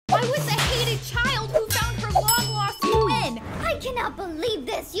cannot believe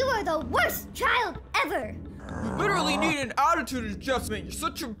this. You are the worst child ever. You literally need an attitude adjustment. You're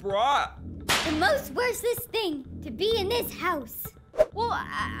such a brat. The most worstest thing to be in this house. Well,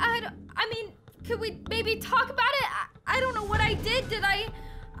 I mean, could we maybe talk about it? I don't know what I did. Did I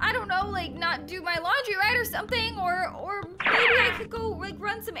don't know, like not do my laundry right or something, or maybe I could go like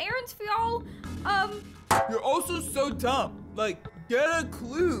run some errands for y'all. You're also so dumb. Like, get a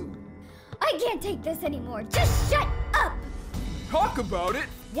clue. I can't take this anymore. Just shut up. Talk about it.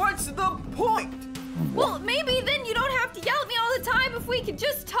 What's the point? Well, maybe then you don't have to yell at me all the time if we could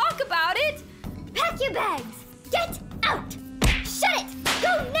just talk about it. Pack your bags. Get out. Shut it.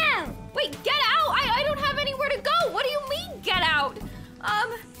 Go now. Wait, get out? I don't have anywhere to go. What do you mean, get out?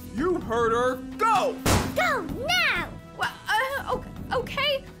 You heard her. Go. Go now. Well,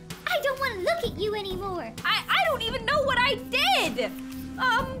 okay. I don't want to look at you anymore. I don't even know what I did.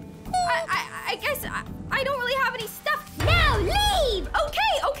 I guess I don't really have any stuff. Now leave.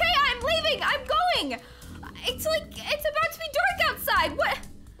 Okay, I'm leaving. I'm going. It's about to be dark outside. What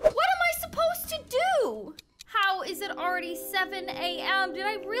am I supposed to do? How is it already 7 a.m.? Did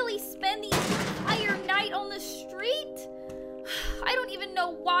I really spend the entire night on the street? I don't even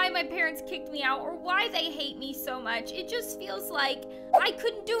know why my parents kicked me out or why they hate me so much. It just feels like I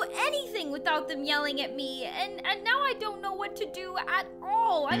couldn't do anything without them yelling at me, and now I don't know what to do at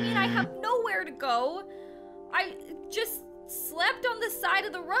all. I mean, I have nowhere to go. I just slept on the side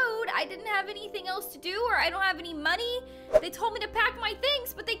of the road. I didn't have anything else to do, or I don't have any money. They told me to pack my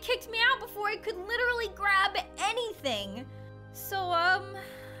things, but they kicked me out before I could literally grab anything. So, I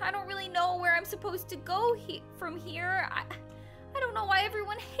don't really know where I'm supposed to go from here. I don't know why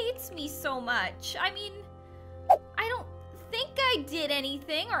everyone hates me so much. I mean, I don't think I did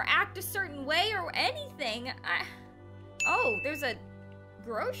anything or act a certain way or anything. Oh, there's a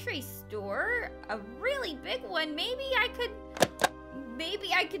grocery store, a really big one. Maybe I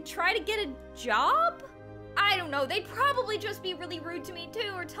could try to get a job? I don't know. They'd probably just be really rude to me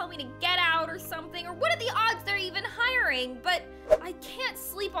too, or tell me to get out or something, or what are the odds they're even hiring? But I can't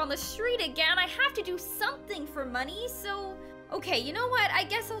sleep on the street again. I have to do something for money, so okay, you know what? I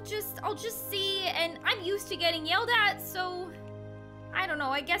guess I'll just see, and I'm used to getting yelled at, so I don't know.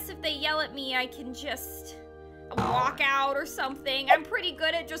 I guess if they yell at me, I can just walk out or something. I'm pretty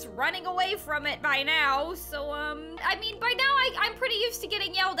good at just running away from it by now, so I mean, by now I'm pretty used to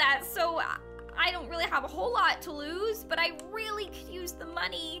getting yelled at, so I don't really have a whole lot to lose, but I really could use the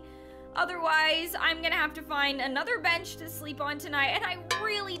money. Otherwise, I'm gonna have to find another bench to sleep on tonight, and I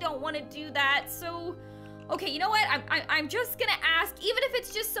really don't want to do that, so okay, you know what? I'm just gonna ask, even if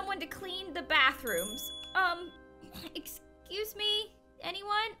it's just someone to clean the bathrooms. Excuse me?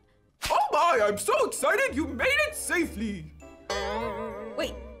 Anyone? Oh my, I'm so excited you made it safely.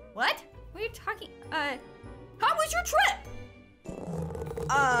 Wait, what? What are you talking? How was your trip?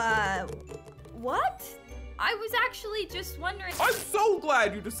 What? I was actually just wondering. I'm so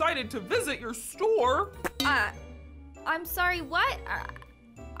glad you decided to visit your store. I'm sorry, what?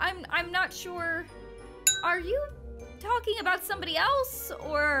 I'm not sure. Are you talking about somebody else,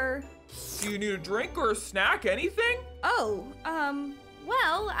 or? Do you need a drink or a snack, anything? Oh,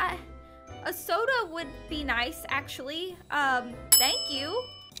 well, a soda would be nice, actually. Thank you.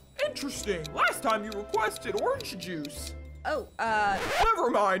 Interesting. Last time you requested orange juice. Oh, Never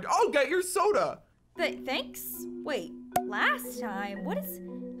mind, I'll get your soda. Thanks? Wait, last time?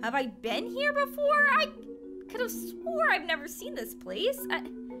 Have I been here before? I could have swore I've never seen this place.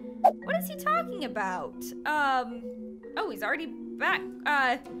 What is he talking about? Oh, he's already back.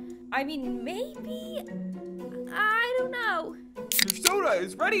 I mean, maybe? I don't know. Your soda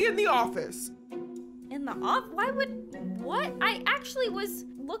is ready in the office. In the what? I actually was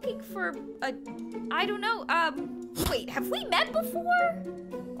looking for I don't know, wait, have we met before?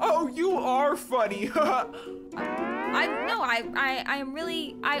 Oh, you are funny. I'm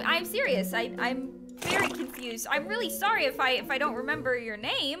serious. I'm very confused. I'm really sorry if I don't remember your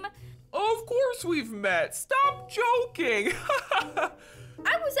name. Of course we've met. Stop joking.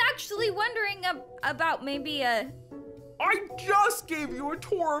 I was actually wondering about maybe I just gave you a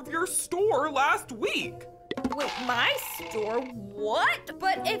tour of your store last week. Wait, my store? What?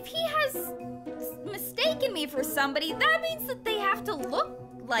 But if he has mistaken me for somebody, that means that they have to look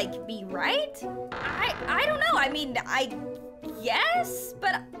like me, right? I don't know. I mean, I guess,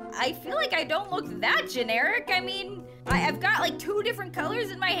 but I feel like I don't look that generic. I mean, I've got like 2 different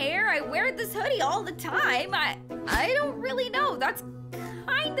colors in my hair. I wear this hoodie all the time. I don't really know. That's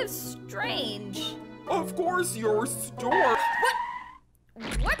kind of strange. Of course, your store.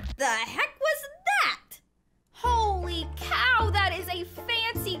 What the heck was that? Holy cow, that is a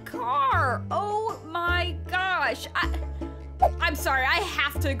fancy car. Oh my gosh. I I'm sorry, I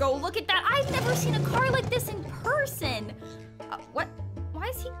have to go look at that. I've never seen a car like this in person. What? Why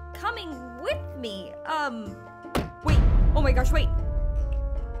is he coming with me? Wait. Oh my gosh, wait.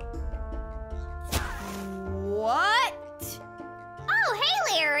 What? Oh,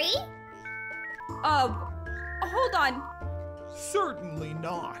 hey, Larry. Hold on. Certainly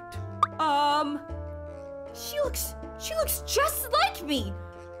not. She looks just like me.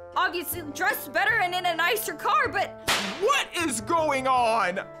 Obviously dressed better and in a nicer car, but What is going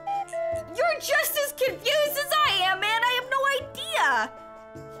on? you're just as confused as I am, man. I have no idea.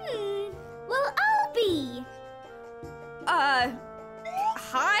 Well, I'll be.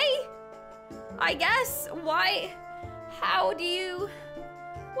 Hi? I guess. Why? How do you...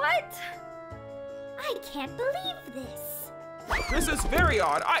 What? I can't believe this. This is very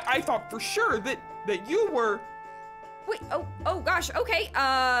odd. I thought for sure that you were... Wait, oh gosh, okay,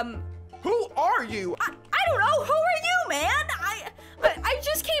 Who are you? I don't know, who are you, man? I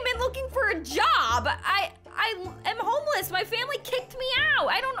just came in looking for a job. I am homeless, my family kicked me out.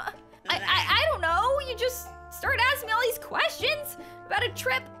 I don't know, you just started asking me all these questions about a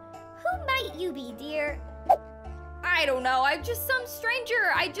trip. Who might you be, dear? I don't know, I'm just some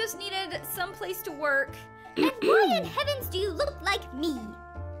stranger. I just needed some place to work. And why in heavens do you look like me?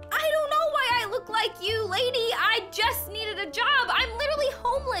 I don't know why I look like you, lady. I just needed a job. I'm literally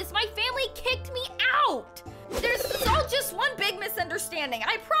homeless. My family kicked me out. It's all just one big misunderstanding.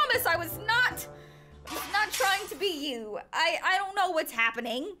 I promise I was not trying to be you. I don't know what's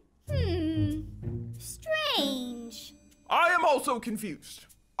happening. Strange. I am also confused.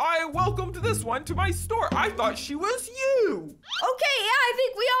 I welcomed this one to my store. I thought she was you. Okay, yeah, I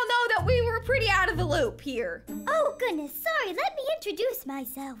think we all know that we were pretty out of the loop here. Oh, goodness, sorry. Let me introduce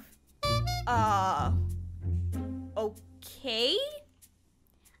myself. Okay?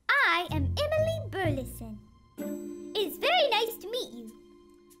 I am Emily Burleson. It's very nice to meet you.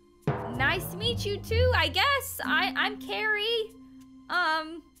 Nice to meet you too, I guess. I'm Carrie.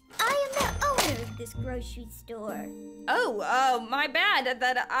 I am the owner of this grocery store. Oh, my bad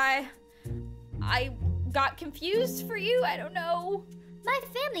that I got confused for you. I don't know. My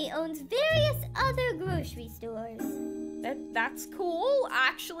family owns various other grocery stores. That's cool,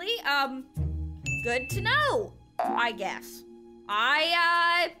 actually. Good to know, I guess.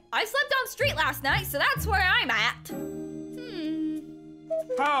 I slept on the street last night, so that's where I'm at.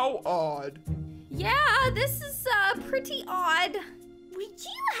 How odd. Yeah, this is, pretty odd. Would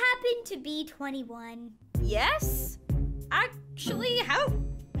you happen to be 21? Yes? Actually,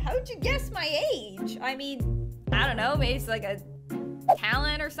 how'd you guess my age? I mean, I don't know, maybe it's like a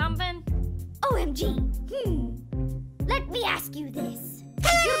talent or something? OMG. Let me ask you this.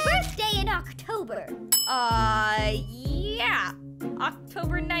 Is your birthday in October? Yeah.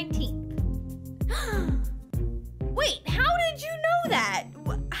 October 19th. Wait, how did you know that?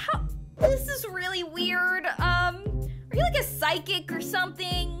 How? This is really weird. Are you like a psychic or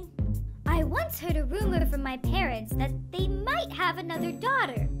something? I once heard a rumor from my parents that they might have another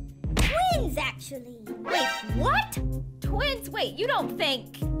daughter. Twins, actually. Wait, what? Twins? Wait, you don't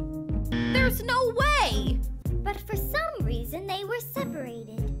think... There's no way! But for some reason, they were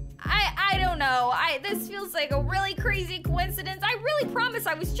separated. I don't know. This feels like a really crazy coincidence. I really promise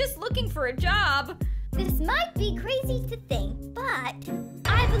I was just looking for a job. This might be crazy to think, but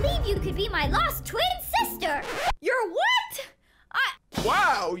I believe you could be my lost twin sister. You're what?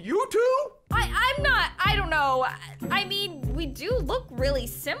 Wow, you two? I'm not, I don't know. I mean, we do look really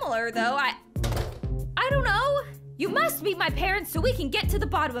similar though. I don't know. You must meet my parents so we can get to the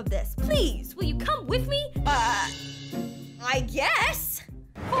bottom of this. Please, will you come with me? I guess.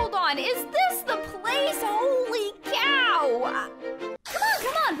 Hold on, is this the place? Holy cow!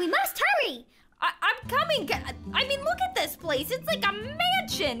 Come on, we must hurry. I'm coming. I mean, look at this place. It's like a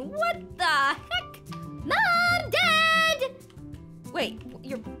mansion. What the heck? Mom, Dad! Wait,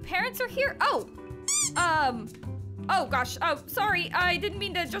 your parents are here? Oh, oh gosh. Oh, sorry. I didn't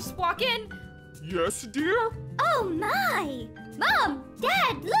mean to just walk in. Yes, dear? Oh my! Mom,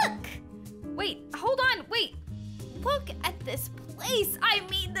 Dad, look! Wait, hold on. Wait. Look at this place. I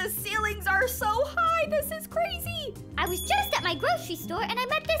mean, the ceilings are so high. This is crazy. I was just at my grocery store and I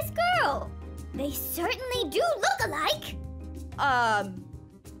met this girl. They certainly do look alike.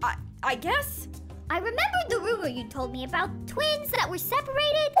 I guess. I remembered the rumor you told me about twins that were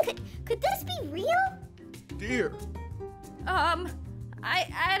separated. Could this be real? Dear.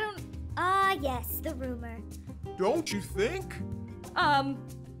 I don't... Yes, the rumor. Don't you think?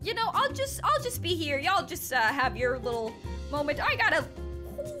 You know, I'll just be here. Y'all just, have your little moment. I gotta...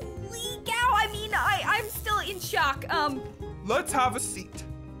 Holy cow, I mean, I'm still in shock. Let's have a seat.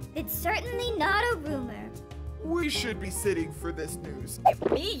 It's certainly not a rumor. We should be sitting for this news.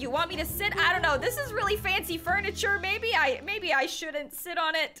 Me? You want me to sit? I don't know. This is really fancy furniture. Maybe I shouldn't sit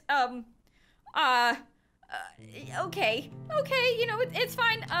on it. Okay. Okay, you know, it's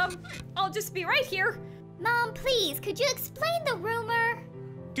fine. I'll just be right here. Mom, please, could you explain the rumor?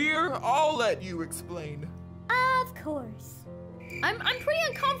 Dear, I'll let you explain. Of course. I'm pretty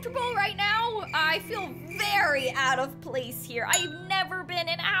uncomfortable right now. I feel very out of place here. I've never been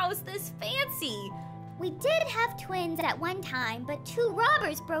in a house this fancy. We did have twins at one time, but 2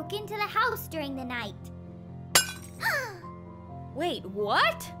 robbers broke into the house during the night. Wait,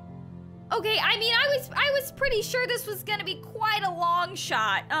 what? Okay, I mean, I was pretty sure this was gonna be quite a long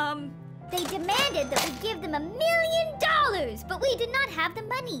shot. They demanded that we give them $1 million, but we did not have the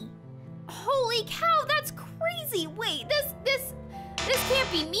money. Holy cow, that's crazy. Wait, this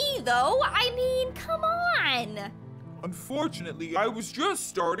can't be me, though. I mean, come on. Unfortunately, I was just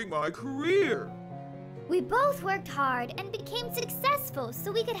starting my career. We both worked hard and became successful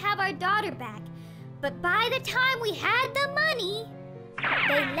so we could have our daughter back. But by the time we had the money,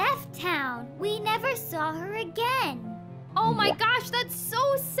 they left town. We never saw her again. Oh my gosh, that's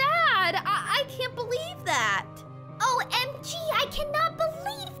so sad. I can't believe that. OMG, I cannot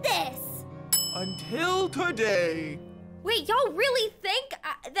believe this. Until today. Wait, y'all really think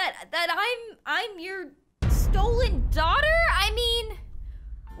that I'm your stolen daughter? I mean...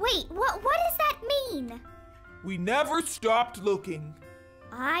 Wait, what does that mean? We never stopped looking.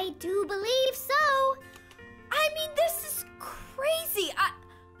 I do believe so. I mean, this is crazy.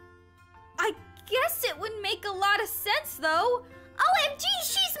 I guess it would make a lot of sense, though. OMG,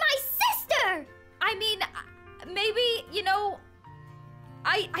 she's my sister! I mean, maybe, you know,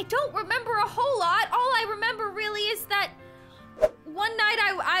 I don't remember a whole lot. All I remember really is that one night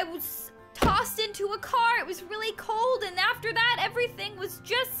I was tossed into a car. It was really cold, and after that, everything was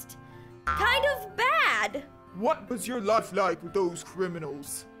just kind of bad. What was your life like with those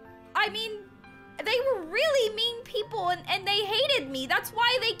criminals? I mean, they were really mean people, and they hated me. That's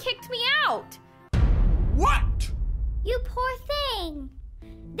why they kicked me out. What? You poor thing.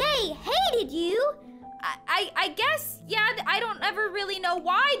 They hated you? I guess, yeah, I don't ever really know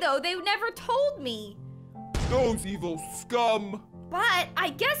why, though. They never told me. Those evil scum. But I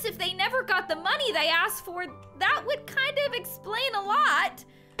guess if they never got the money they asked for, that would kind of explain a lot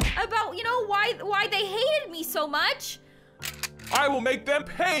about, you know, why they hated me so much. I will make them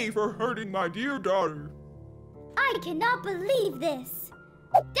pay for hurting my dear daughter. I cannot believe this.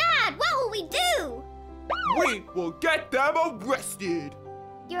 Dad, what will we do? We will get them arrested.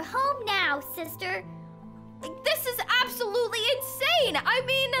 You're home now, sister. This is absolutely insane. I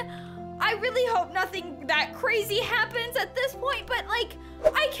mean, I really hope nothing that crazy happens at this point, but like,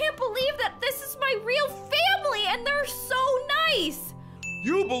 I can't believe that this is my real family and they're so nice.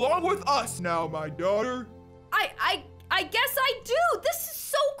 You belong with us now, my daughter. I guess I do. This is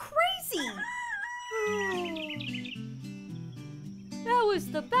so crazy. That was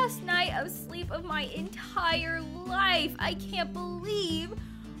the best night of sleep of my entire life. I can't believe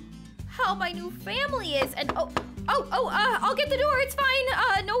how my new family is. And I'll get the door. It's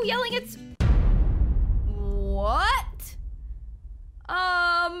fine. No yelling. It's what?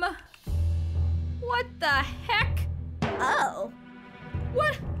 What the heck? Oh.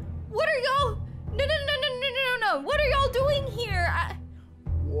 What are y'all? No. What are y'all doing here?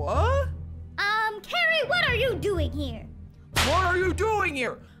 What? Carrie, what are you doing here? What are you doing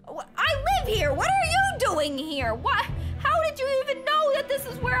here? I live here. What are you doing here? What? How did you even know that this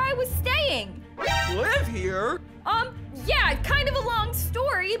is where I was staying? Live here? Yeah, kind of a long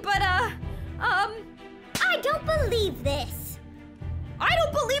story, but, I don't believe this. I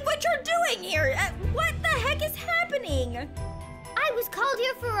don't believe what you're doing here. What the heck is happening? I was called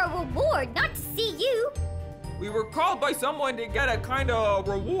here for a reward, not to see you. We were called by someone to get a kind of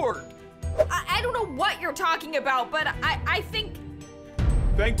reward. I don't know what you're talking about, but I think...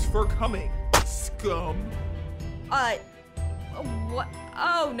 Thanks for coming, scum. What?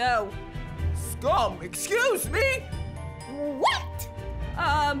 Oh, no. Scum, excuse me? What?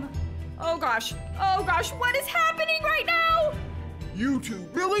 Oh gosh, what is happening right now? You two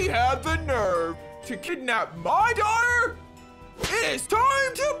really had the nerve to kidnap my daughter? It's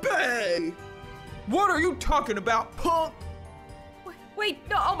time to pay! What are you talking about, punk? Wait,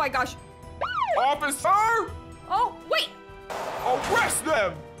 no, oh my gosh. Officer! Oh, wait! Arrest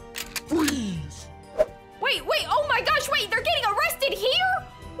them! Freeze! Wait, oh my gosh, wait, they're getting arrested here?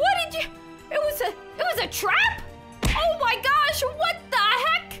 What did you... It was a trap? Oh my gosh, what the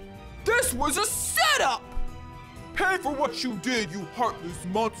heck? This was a setup! Pay for what you did, you heartless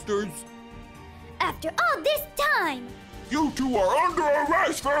monsters! After all this time, You two are under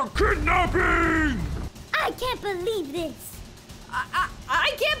arrest for kidnapping! I can't believe this.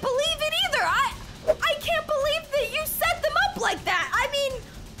 I can't believe it either. I can't believe that you set them up like that. I mean,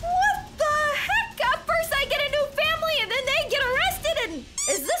 what the heck? First I get a new family and then they get arrested and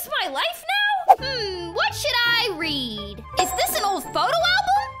is this my life now? What should I read? Is this an old photo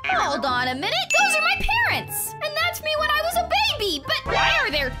album? Hold on a minute, those are my parents. And that's me when I was a baby, but why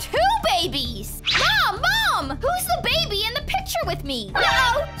are there two babies? Mom! Who's the baby in the picture with me?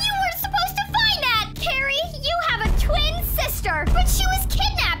 Uh-oh, you were supposed to find that. Carrie, you have a twin sister, but she was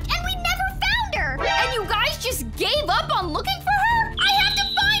kidnapped and we never found her. And you guys just gave up on looking for her? I have to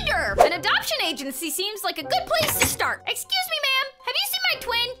find her! An adoption agency seems like a good place to start. Excuse me, ma'am. Have you seen my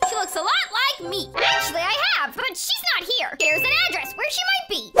twin? She looks a lot like me. Actually, I have, but she's not here. Here's an address where she might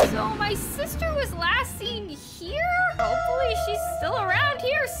be. So my sister was last seen here? Hopefully she's still around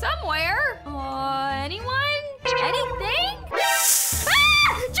here somewhere. Anyone? Anything?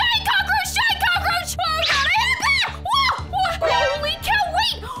 Giant cockroach! Giant cockroach! Oh god, I hate that! Whoa! Holy cow,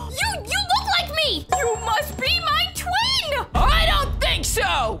 wait! You look like me! You must be my twin! I don't think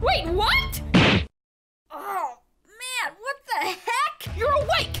so! Wait, what? Oh, man, what the heck? You're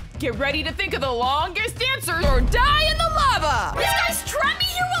awake! Get ready to think of the longest answer or die in the lava! This guy's trapped me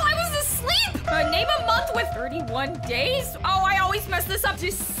here while I was asleep! Name a month with 31 days? Oh, I always mess this up.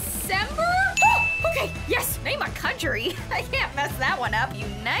 December? Oh, okay, yes, name a country. I can't mess that one up.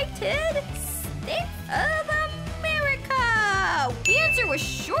 United States of America. The answer was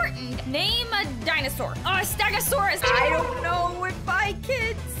shortened. Name a dinosaur. Stegosaurus. I don't know if I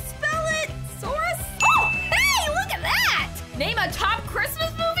can spell it. Saurus? Oh, hey, look at that. Name a top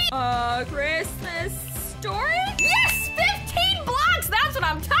Christmas movie. Christmas Story? Yes, 15 blocks. That's what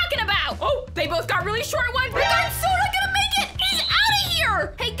I'm talking about. Oh, they both got really short ones. The guard's so not gonna make it. He's out of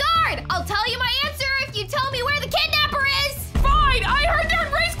here. Hey, guard, I'll tell you my answer if you tell me where the kidnapper is. Fine, I heard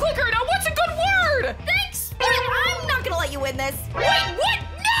that race clicker. Now what's a good word? Thanks, but I'm not gonna let you win this. Wait, what?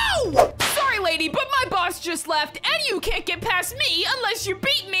 No! Sorry, lady, but my boss just left, and you can't get past me unless you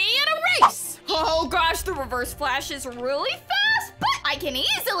beat me in a race. Oh gosh, the reverse flash is really fast, but I can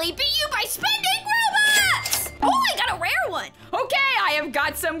easily beat you by spending robots! Oh, I got a rare one. Okay, I have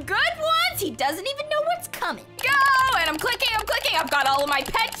got some good ones. He doesn't even know what's coming. Go, and I'm clicking. I've got all of my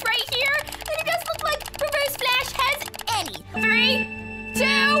pets right here, and it does look like reverse flash has any. 3, 2,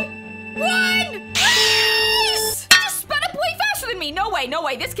 1. Nice! Just sped up way faster than me. No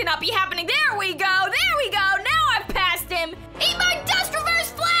way, this cannot be happening. There we go. Now I've passed him. Eat my dust,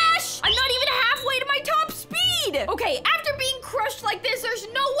 reverse flash! I'm not even halfway to my top speed. Okay, after being crushed like this, there's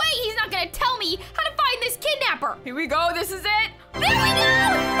no way he's not gonna tell me how to find this kidnapper. Here we go, this is it. There we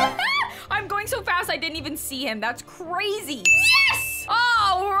go! I'm going so fast I didn't even see him. That's crazy. Yes!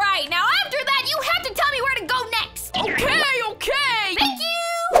 All right, now after that, you have to tell me where to go next. Okay. Thank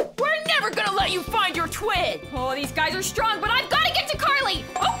you! We're never gonna let you find your twin. Oh, these guys are strong, but I've got to get to Carly.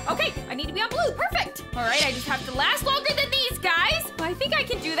 Oh, okay, I need to be on blue. Perfect. All right, I just have to last longer than these guys. I think I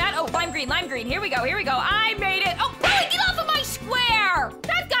can do that. Oh, lime green. Here we go. I made it. Oh, Carly, get off of my square.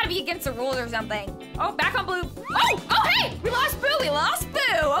 That's got to be against the rules or something. Oh, back on blue. Oh, hey, we lost Boo.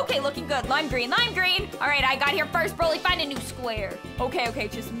 Okay, looking good. Lime green. All right, I got here first. Broly, find a new square. Okay,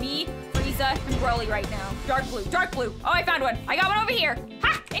 just me, Frieza, and Broly right now. Dark blue. Oh, I found one. I got one over here.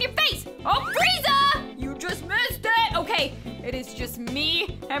 Ha, in your face. Oh, Frieza, you just missed it. Okay, it is just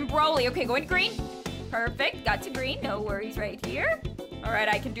me and Broly. Okay, go into green. Perfect, got to green. No worries right here. All right,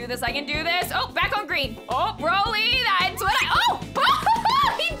 I can do this. Oh, back on green. Oh, Broly, that's what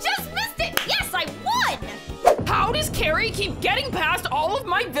he just missed it. Yes, I won. How does Carrie keep getting past all of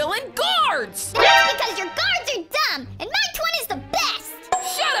my villain guards? That's because your guards are dumb, and my twin is the best.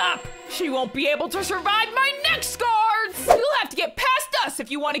 Shut up! She won't be able to survive my next guards! You'll have to get past us if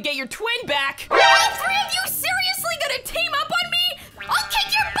you want to get your twin back. Are all three of you seriously gonna team up on me? I'll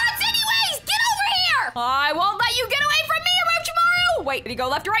kick your butts anyways! Get over here! I won't let you get away from me, Orochimaru! Wait, did he go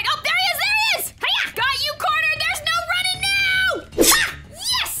left or right? Oh, there he is! Hiya! Got you cornered! There's no running now! Ha!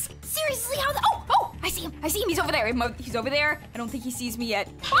 Yes! Seriously, how the— Oh! I see him! He's over there. He's over there. I don't think he sees me yet.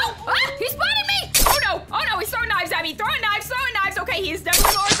 Oh! He spotted me! Oh no! He's throwing knives at me! Throwing knives! Okay, he's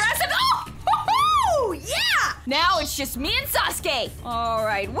definitely more aggressive. Oh! Yeah! Now it's just me and Sasuke. All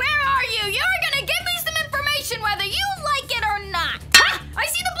right, where are you? You're gonna give me some information whether you like it or not. Ha! I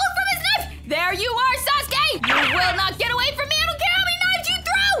see the blue from his knife! There you are, Sasuke! You will not get away from me! I don't care how many knives you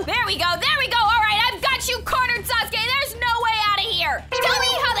throw! There we go! All right, I've got you cornered, Sasuke! There's no way out of here! Tell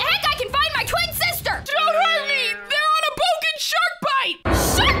me how the heck I can find my twin sister! Don't hurt me! They're on a bogan shark bite!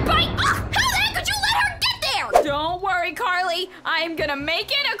 Shark bite? Ugh, how the heck could you let her get there? Don't worry, Carly. I'm gonna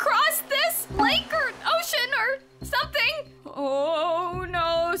make it across this lake or ocean or something. Oh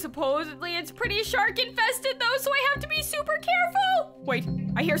no, Supposedly it's pretty shark infested though, so I have to be super careful. Wait,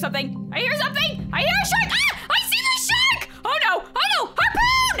 I hear something. I hear something. I hear a shark. Ah, I see the shark. Oh no,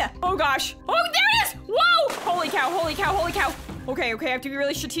 harpoon. Oh gosh. Oh, there it is. Whoa. Holy cow, holy cow, holy cow. Okay, I have to be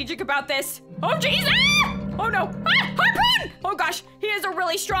really strategic about this. Oh jeez. Ah! Oh no. Ah, harpoon. Oh gosh, he is a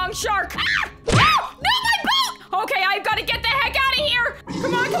really strong shark. Ah! Ah! No, my boat. Okay, I've got to get the heck out of here.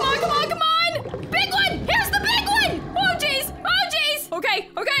 Come on, come on, come on, come on. Big one. Here's the big one. Oh jeez. Oh jeez. Okay,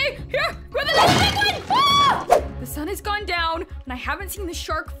 here. Grab another big one. Ah! The sun has gone down, and I haven't seen the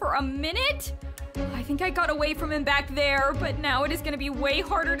shark for a minute. I think I got away from him back there, but now it is going to be way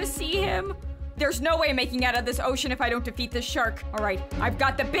harder to see him. There's no way making out of this ocean if I don't defeat this shark. All right, I've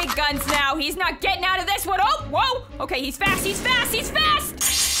got the big guns now. He's not getting out of this one. Oh, whoa. Okay, he's fast, he's fast, he's fast.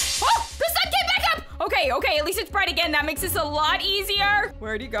 Oh, the sun came back up. Okay, at least it's bright again. That makes this a lot easier.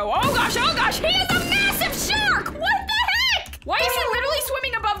 Where'd he go? Oh gosh, he is a massive shark. What the heck? Why is he literally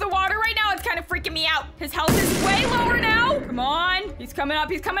swimming above the water right now? It's kind of freaking me out. His health is way lower now. Come on, he's coming up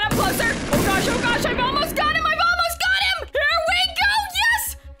closer. Oh gosh, I've almost got him. Here we go,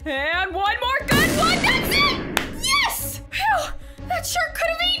 yes. And one more good one, that's it! Yes! Phew, that shark could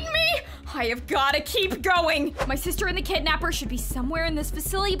have eaten me! I have got to keep going. My sister and the kidnapper should be somewhere in this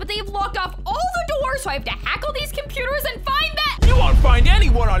facility, but they have locked off all the doors, so I have to hack all these computers and find that. You won't find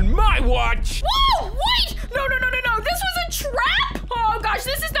anyone on my watch! Whoa, wait! No, this was a trap? Oh gosh,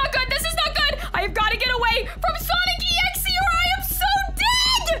 this is not good, I have got to get away from Sonic EXE or I am so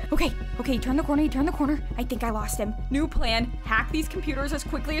dead! Okay, turn the corner. I think I lost him. New plan, hack these computers as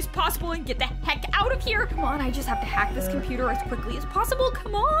quickly as possible and get the heck out of here. Come on, I just have to hack this computer as quickly as possible.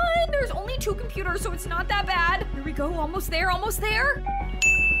 Come on, there's only 2 computers, so it's not that bad. Here we go, almost there.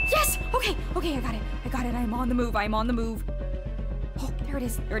 Yes, okay, I got it, I'm on the move. Oh, there it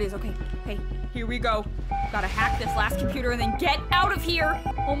is, okay, here we go. Gotta hack this last computer and then get out of here.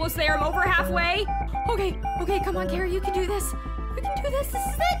 Almost there, I'm over halfway. Okay, come on, Carrie, you can do this. We can do this is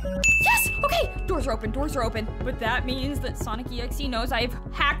it. Yes, okay, doors are open. But that means that Sonic EXE knows I've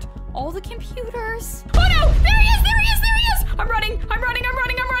hacked all the computers. Oh no, there he is. I'm running.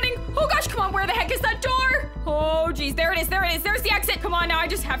 Oh gosh, come on, where the heck is that door? Oh geez, there it is, there's the exit. Come on, now I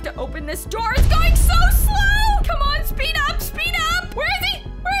just have to open this door. It's going so slow. Come on, speed up. Where is he?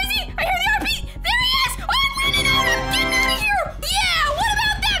 I hear the RP. There he is. Oh, I'm running out, I'm getting out of here. Yeah, what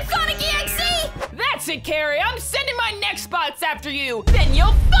about that, Sonic EXE? That's it, Carrie. I'm sending my next bots after you. Then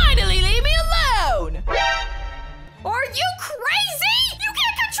you'll finally leave me alone. Are you crazy? You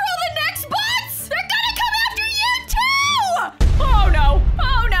can't control the next bots. They're gonna come after you too. Oh no.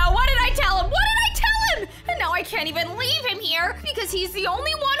 What did I tell him? And now I can't even leave him here because he's the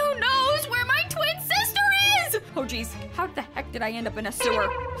only one who knows where my twin sister is. Oh geez, how the heck did I end up in a sewer?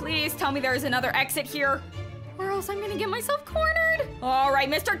 Please tell me there's another exit here, or else I'm gonna get myself cornered. All right,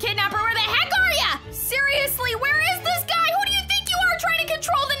 Mr. Kidnapper, where the heck are ya? Seriously, where is this guy? Who do you think you are trying to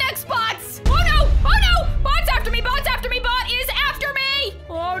control the next bots? Oh no! Bot's after me! Bot is after me!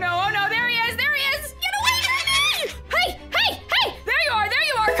 Oh no, there he is! Get away from me! Hey! There you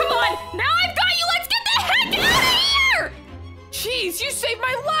are! Come on! Now I've got you! Let's get the heck out of here! Jeez, you saved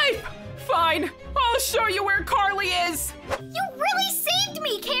my life! Fine, I'll show you where Carly is! You really saved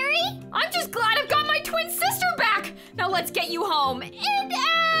me, Carrie! I'm just glad I've got my twin sister back! Now let's get you home. And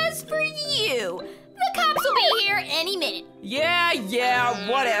as for you, the cops will be here any minute. Yeah,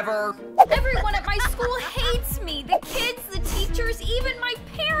 whatever. Everyone at my school hates me. The kids, the teachers, even my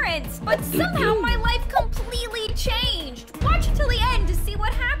parents. But somehow my life completely changed. Watch until the end to see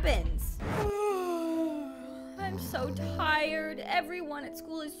what happens. I'm so tired. Everyone at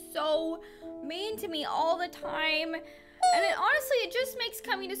school is so mean to me all the time. And honestly, it just makes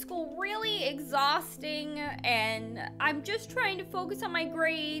coming to school really exhausting, and I'm just trying to focus on my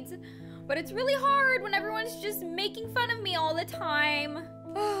grades, but it's really hard when everyone's just making fun of me all the time.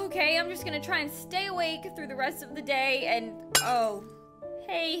 Okay, I'm just gonna try and stay awake through the rest of the day, and oh,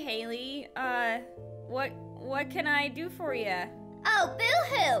 hey Haley, what can I do for you? Oh,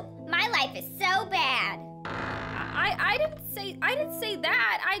 boo-hoo! My life is so bad. I didn't say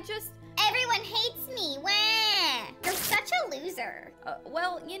that. I just... Everyone hates me. Wah! You're such a loser.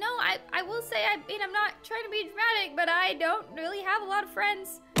 Well, you know, I will say, I mean, I'm not trying to be dramatic, but I don't really have a lot of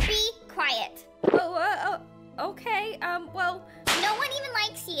friends. Be quiet. Okay, well... No one even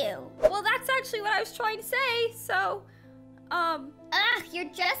likes you. Well, that's actually what I was trying to say, so, Ugh, you're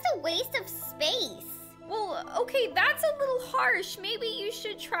just a waste of space. Well, okay, that's a little harsh. Maybe you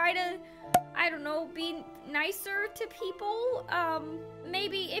should try to, I don't know, be nicer to people.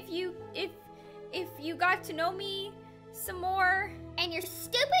 Maybe if you got to know me some more. And your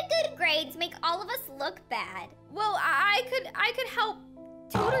stupid good grades make all of us look bad. Well, I could help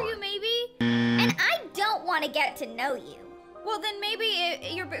tutor you maybe. And I don't want to get to know you. Well, then maybe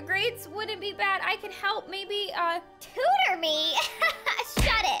your grades wouldn't be bad. I can help. Maybe, Tutor me?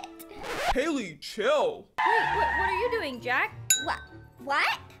 Shut it. Haley, chill. Wait, what are you doing, Jack?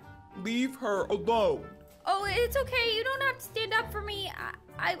 What? Leave her alone. Oh, it's okay. You don't have to stand up for me.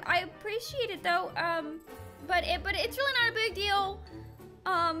 I appreciate it though. But it's really not a big deal.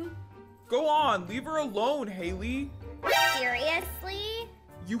 Go on, leave her alone, Haley. Seriously?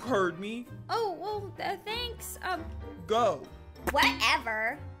 You heard me. Oh, well, thanks. Go.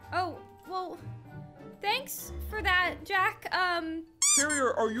 Whatever. Oh, well, thanks for that, Jack.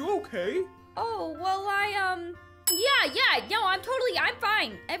 Carrier, are you okay? Oh, well, yeah, no, I'm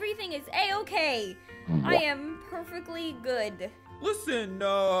fine. Everything is A-okay. I am perfectly good. Listen,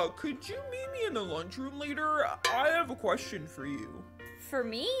 could you meet me in the lunchroom later? I have a question for you. For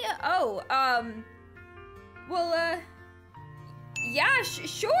me? Oh, well, yeah,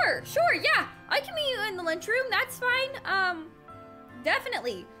 sure, yeah. I can meet you in the lunchroom, that's fine.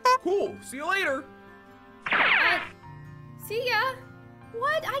 Definitely. Cool, see you later. See ya.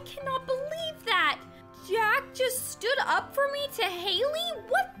 What? I cannot believe that. Jack just stood up for me to Haley?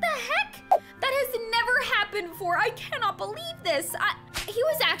 What the heck? That has never happened before. I cannot believe this. He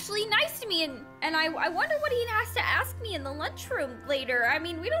was actually nice to me, and I wonder what he has to ask me in the lunchroom later. I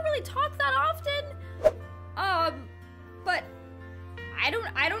mean, we don't really talk that often. But I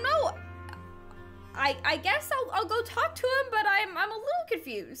don't know. I guess I'll go talk to him, but I'm a little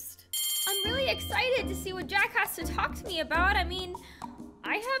confused. I'm really excited to see what Jack has to talk to me about. I mean,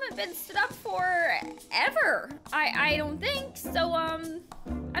 I haven't been stood up for ever. I don't think so. I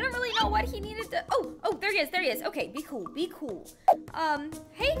don't really know what he needed to. Oh, there he is. Okay, be cool.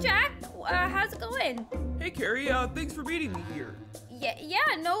 Hey Jack, how's it going? Hey Carrie, thanks for meeting me here.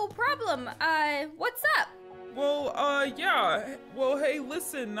 Yeah, no problem. What's up? Well, yeah. Well, hey,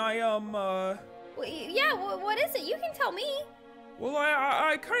 listen, Yeah, what is it? You can tell me. Well,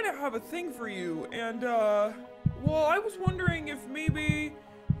 I kind of have a thing for you, and, well, I was wondering if maybe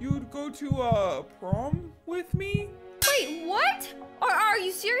you'd go to, prom with me? Wait, what? Are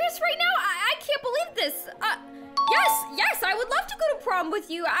you serious right now? I can't believe this. Yes, I would love to go to prom with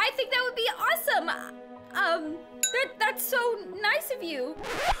you. I think that would be awesome. That's so nice of you.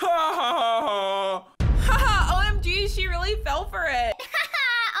 Ha ha ha ha! Haha, OMG, she really fell for it.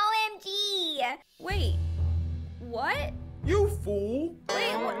 OMG. Wait, what? You fool!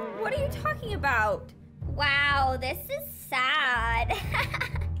 Wait, what are you talking about? Wow, this is sad.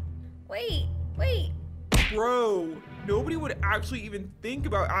 Wait. Bro, nobody would actually even think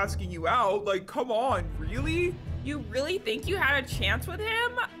about asking you out. Like, come on, really? You really think you had a chance with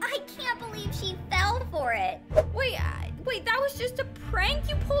him? I can't believe she fell for it. Wait, that was just a prank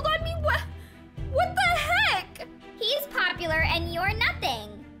you pulled on me? What the heck? He's popular and you're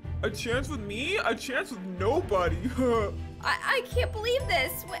nothing. A chance with me? A chance with nobody. I can't believe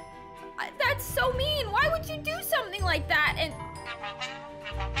this. That's so mean. Why would you do something like that? And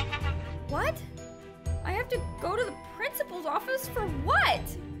what? I have to go to the principal's office for what?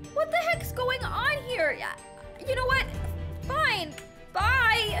 What the heck's going on here? You know what? Fine.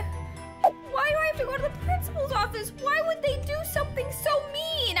 Bye. Why do I have to go to the principal's office? Why would they do something so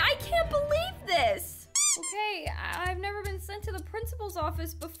mean? I can't believe this. Okay, I've never been sent to the principal's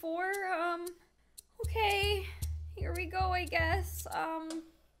office before. Okay. Here we go, I guess.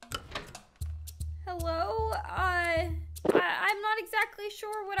 Hello? I'm not exactly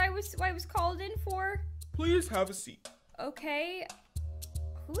sure what I was called in for. Please have a seat. Okay.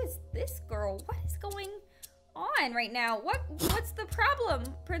 Who is this girl? What is going on right now? What's the problem,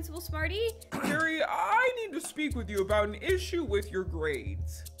 Principal Smarty? Carrie, I need to speak with you about an issue with your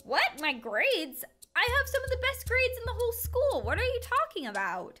grades. What? My grades? I have some of the best grades in the whole school. What are you talking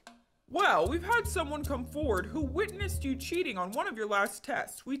about? Well, we've had someone come forward who witnessed you cheating on one of your last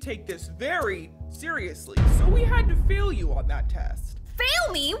tests. We take this very seriously, so we had to fail you on that test.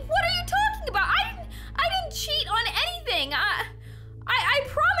 Fail me? What are you talking about? I didn't cheat on anything. I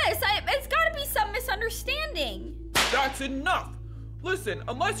promise. It's gotta be some misunderstanding. That's enough. Listen,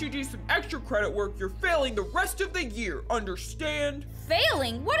 unless you do some extra credit work, you're failing the rest of the year, understand?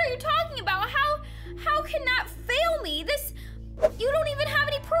 Failing? What are you talking about? How can that fail me? You don't even have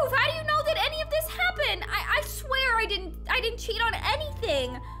any proof. How do you know that any of this happened? I swear I didn't cheat on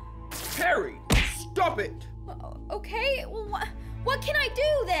anything. Carrie, stop it. Okay, well, what can I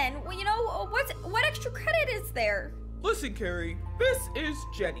do then? Well, you know, what extra credit is there? Listen, Carrie, this is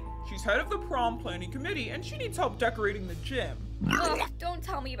Jenny. She's head of the prom planning committee, and she needs help decorating the gym. Ugh, don't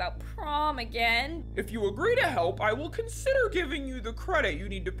tell me about prom again. If you agree to help, I will consider giving you the credit you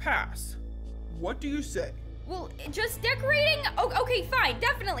need to pass. What do you say? Well, just decorating? Oh, okay, fine,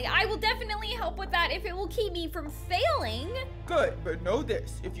 definitely. I will definitely help with that if it will keep me from failing. Good, but know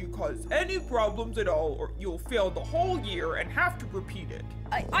this. If you cause any problems at all, or you'll fail the whole year and have to repeat it.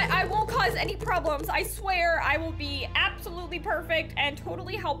 I won't cause any problems. I swear I will be absolutely perfect and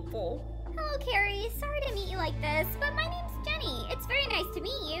totally helpful. Hello, Carrie. Sorry to meet you like this, but my name's Jenny. It's very nice to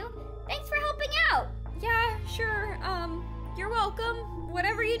meet you. Thanks for helping out. Yeah, sure. You're welcome.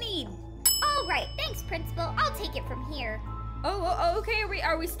 Whatever you need. All right, thanks, Principal. I'll take it from here. Oh, okay.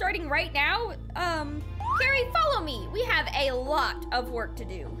 Are we starting right now? Carrie, follow me. We have a lot of work to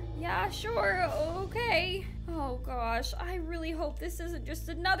do. Yeah, sure. Okay. Oh gosh, I really hope this isn't just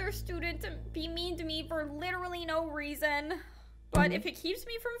another student to be mean to me for literally no reason. But if it keeps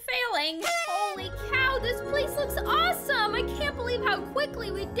me from failing, holy cow, this place looks awesome! I can't believe how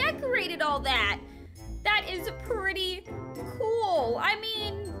quickly we decorated all that. That is pretty cool. I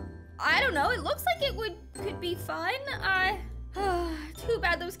mean, I don't know, it looks like it could be fun. Too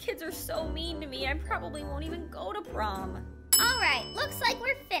bad those kids are so mean to me. I probably won't even go to prom. All right, looks like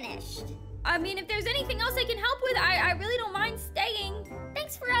we're finished. I mean, if there's anything else I can help with, I really don't mind staying.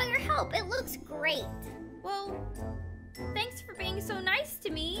 Thanks for all your help. It looks great. Well, thanks for being so nice to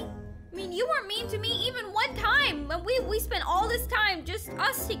me. I mean, you weren't mean to me even one time. We spent all this time just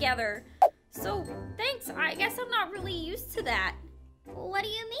us together. So, thanks. I guess I'm not really used to that. What do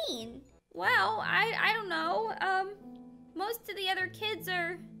you mean? Well, I don't know. Most of the other kids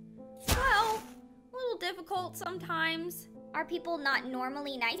are, well, a little difficult sometimes. Are people not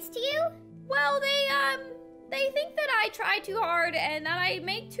normally nice to you? Well, they think that I try too hard and that I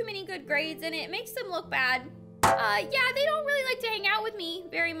make too many good grades and it makes them look bad. Yeah, they don't really like to hang out with me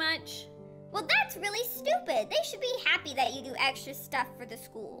very much. Well, that's really stupid. They should be happy that you do extra stuff for the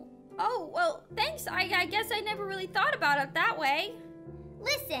school. Oh, well, thanks. I guess I never really thought about it that way.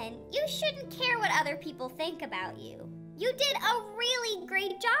 Listen, you shouldn't care what other people think about you. You did a really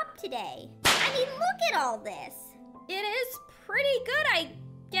great job today. I mean, look at all this. It is pretty good, I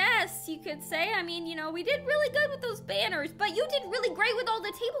guess you could say. I mean, you know, we did really good with those banners, but you did really great with all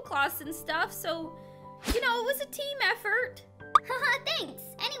the tablecloths and stuff, so, you know, it was a team effort. Haha, thanks.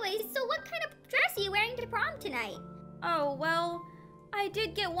 Anyways, so what kind of dress are you wearing to prom tonight? Oh, well, I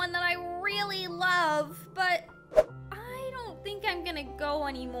did get one that I really love, but I don't think I'm gonna go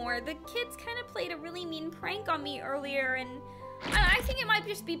anymore. The kids kind of played a really mean prank on me earlier, and I think it might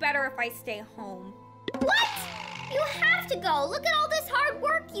just be better if I stay home. What? You have to go. Look at all this hard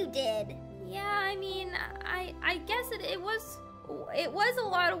work you did. Yeah, I mean, I guess it was a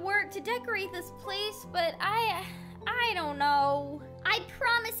lot of work to decorate this place, but I don't know. I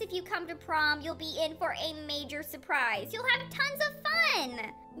promise if you come to prom, you'll be in for a major surprise. You'll have tons of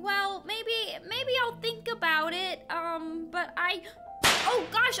fun. Well, maybe I'll think about it. But oh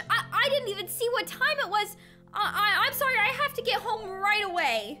gosh, I didn't even see what time it was. I'm sorry, I have to get home right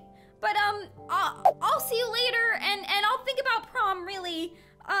away. But I'll see you later, and I'll think about prom, really.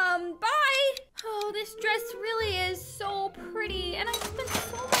 Bye. Oh, this dress really is so pretty, and I spent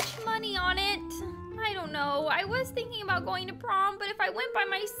so much money on it. I don't know. I was thinking about going to prom, but if I went by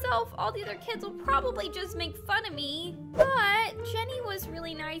myself, all the other kids will probably just make fun of me. But Jenny was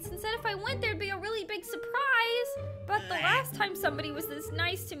really nice and said if I went, there'd be a really big surprise. But the last time somebody was this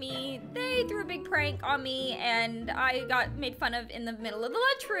nice to me, they threw a big prank on me, and I got made fun of in the middle of the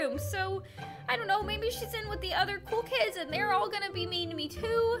lunchroom. So, I don't know, maybe she's in with the other cool kids, and they're all gonna be mean to me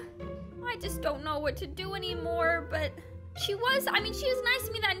too. I just don't know what to do anymore, but she was nice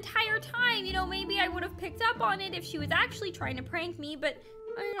to me that entire time. You know, maybe I would have picked up on it if she was actually trying to prank me, but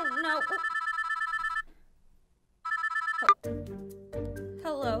I don't know.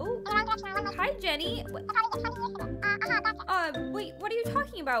 Hello? Hi, Jenny. Wait, what are you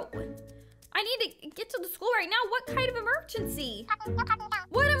talking about? I need to get to the school right now. What kind of emergency?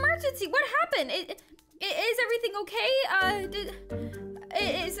 What emergency? What happened? Is everything okay?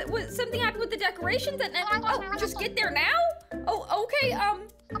 Was something happened with the decorations? Oh, just get there now? Oh, okay,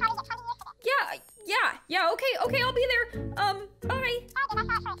 yeah, okay, I'll be there. Bye.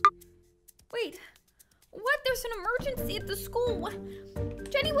 Wait, what? There's an emergency at the school.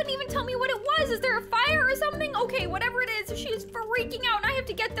 Jenny wouldn't even tell me what it was. Is there a fire or something? Okay, whatever it is, she's freaking out and I have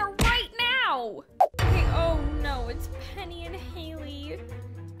to get there right now. Okay, oh no, it's Penny and Haley.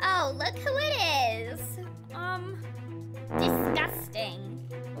 Oh, look who it is. Disgusting.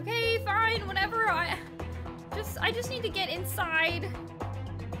 Okay, fine, whatever. I just need to get inside.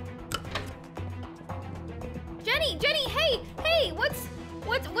 Jenny, hey, what's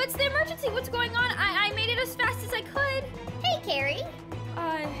the emergency? What's going on? I made it as fast as I could. Hey, Carrie.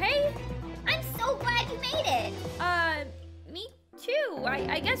 Hey? I'm so glad you made it. Me too.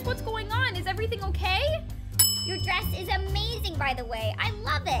 I guess what's going on? Is everything okay? Your dress is amazing, by the way. I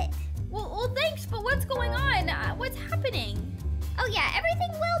love it. Well, thanks, but what's going on? What's happening? Oh yeah,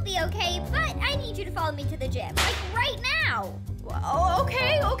 everything will be okay, but I need you to follow me to the gym, like right now. Oh,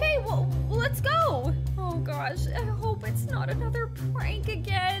 okay, well, let's go. Oh gosh, I hope it's not another prank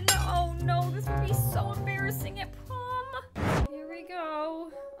again. Oh no, this would be so embarrassing at prom. Here we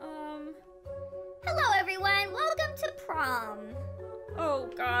go. Hello everyone, welcome to prom. Oh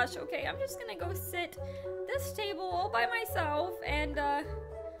gosh, okay, I'm just gonna go sit this table all by myself and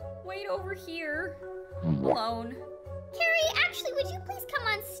wait over here alone. Carrie, actually, would you please come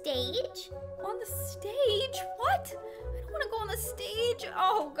on stage? On the stage? What? I don't want to go on the stage.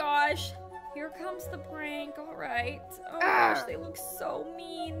 Oh gosh. Here comes the prank. All right. Oh gosh, they look so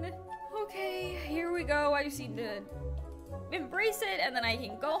mean. Okay, here we go. I just need to embrace it and then I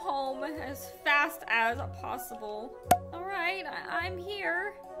can go home as fast as possible. All right, I'm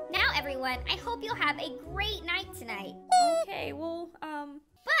here. Now, everyone, I hope you'll have a great night tonight. Okay, well,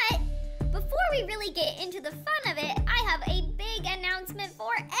 But before we really get into the fun of it, I have a big announcement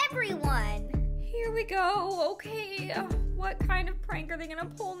for everyone. Here we go. Okay, what kind of prank are they gonna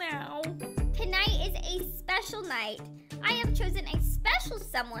pull now? Tonight is a special night. I have chosen a special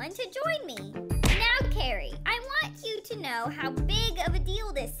someone to join me. Now, Carrie, I want you to know how big of a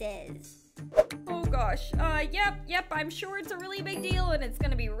deal this is. Oh gosh, yep, I'm sure it's a really big deal and it's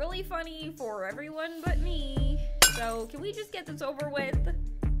gonna be really funny for everyone but me. So, can we just get this over with?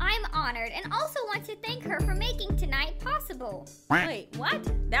 I'm honored and also want to thank her for making tonight possible. Wait, what?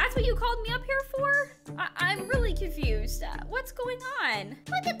 That's what you called me up here for? I'm really confused. What's going on?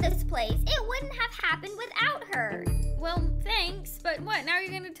 Look at this place. It wouldn't have happened without her. Well, thanks, but what, now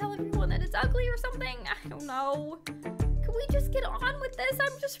you're gonna tell everyone that it's ugly or something? I don't know. Can we just get on with this?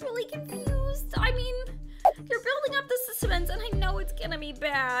 I'm just really confused. I mean, you're building up the suspense and I know it's gonna be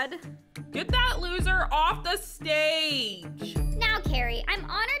bad. Get that loser off the stage. Now, Carrie, I'm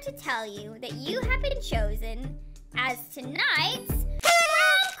honored to tell you that you have been chosen as tonight's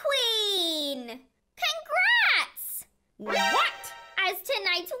prom queen! Congrats! What? As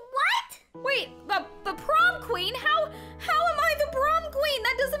tonight's what? Wait, the prom queen? How am I the prom queen?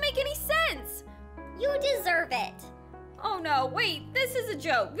 That doesn't make any sense. You deserve it. Oh no, wait, this is a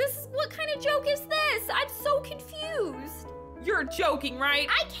joke. What kind of joke is this? I'm so confused. You're joking, right?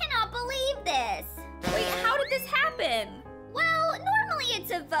 I cannot believe this. Wait, how did this happen? Well, normally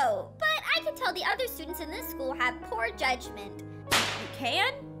it's a vote, but I can tell the other students in this school have poor judgment. You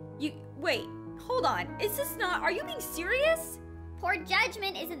can? Wait, hold on. Is this not, are you being serious? Poor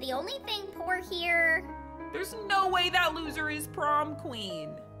judgment isn't the only thing poor here. There's no way that loser is prom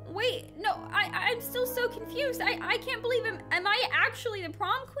queen. Wait, no, I'm still so confused. I can't believe am I actually the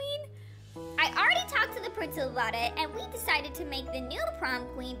prom queen? I already talked to the principal about it, and we decided to make the new prom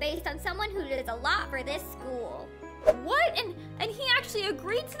queen based on someone who does a lot for this school. What? And he actually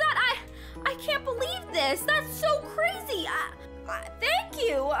agreed to that? I can't believe this. That's so crazy. Thank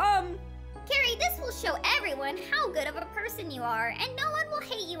you. Carrie, this will show everyone how good of a person you are, and no one will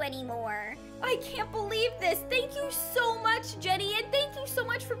hate you anymore. I can't believe this. Thank you so much, Jenny, and thank you so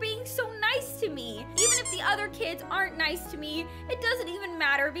much for being so nice to me. Even if the other kids aren't nice to me, it doesn't even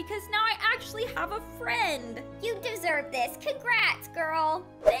matter because now I actually have a friend. You deserve this. Congrats, girl.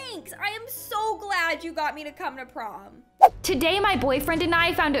 Thanks. I am so glad you got me to come to prom. Today, my boyfriend and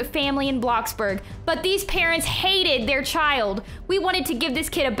I found a family in Bloxburg, but these parents hated their child. We wanted to give this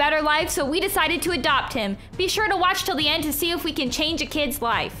kid a better life, so we decided to adopt him. Be sure to watch till the end to see if we can change a kid's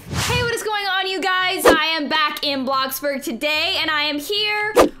life. Hey, what is going on, you guys? I am back in Bloxburg today, and I am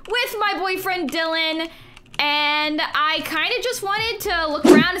here with my boyfriend, Dylan. And I kind of just wanted to look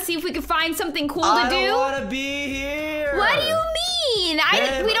around to see if we could find something cool to do. I don't want to be here. What do you mean?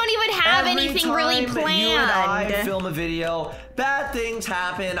 We don't even have anything really planned. You and I film a video, bad things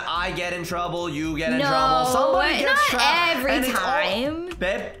happen. I get in trouble, you get in trouble. Somebody gets trapped. Not every time.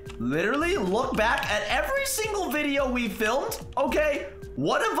 Babe, literally look back at every single video we filmed, okay?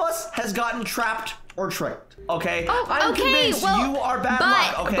 One of us has gotten trapped or tricked. Okay, I'm convinced you are bad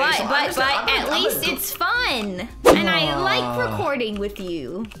luck. Okay, but at least it's fun, and I like recording with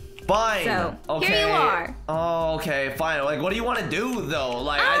you. Fine. So okay. Here you are. Oh, okay, fine. Like, what do you want to do though?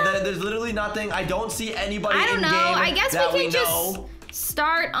 Like, there's literally nothing. I don't see anybody. I don't know. I guess we can just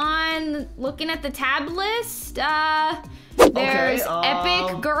start on looking at the tab list. There's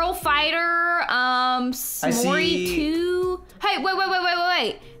Epic Girl Fighter, S'more 2. Hey,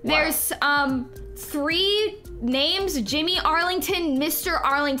 wait. There's 3 names: Jimmy Arlington, Mr.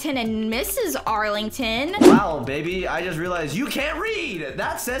 Arlington, and Mrs. Arlington. Wow, baby, I just realized you can't read.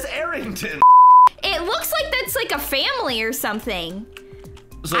 That says Arrington. It looks like that's like a family or something.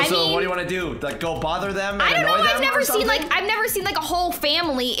 So what do you want to do? Like, go bother them and I don't know. annoy them I've never something? seen like a whole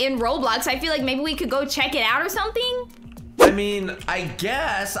family in Roblox. I feel like maybe we could go check it out or something. I mean, I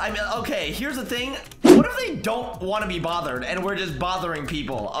guess. I mean, okay, here's the thing. What if they don't want to be bothered and we're just bothering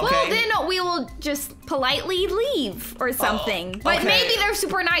people, okay? Well, then we will just politely leave or something. But okay. maybe they're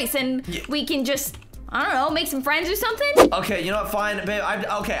super nice and we can just, I don't know, make some friends or something? Okay, you know what, fine, babe,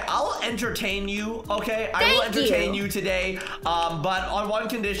 okay, I'll entertain you, okay? I will entertain you today, but on one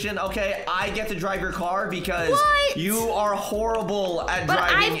condition, okay? I get to drive your car because you are horrible at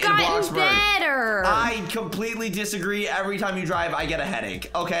driving in Bloxburg. But I've gotten better. I completely disagree. Every time you drive, I get a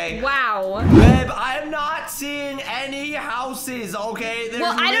headache, okay? Wow. Babe, I'm not seeing any houses, okay?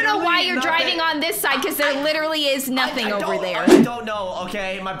 Well, I don't know why you're driving on this side because there literally is nothing over there. I don't know,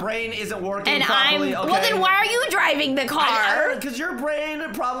 okay? My brain isn't working properly. Okay. Well, then why are you driving the car? Because your brain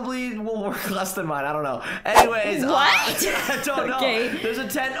probably will work less than mine. I don't know. Anyways, what? I don't know. Okay. There's a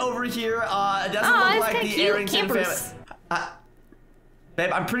tent over here. It doesn't look like the Arrington family.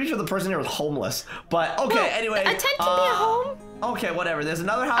 Babe, I'm pretty sure the person here was homeless. But okay, anyways. A tent can be a home? Okay, whatever. There's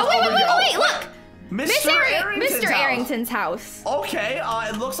another house over here. Wait, look. Mr. Arrington's house. Okay,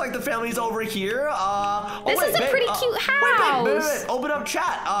 it looks like the family's over here. This is a pretty cute house. Wait. Open up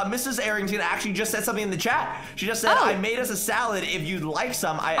chat. Mrs. Arrington actually just said something in the chat. She just said, I made us a salad if you'd like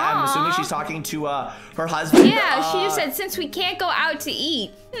some. I'm assuming she's talking to her husband. Yeah, she just said, since we can't go out to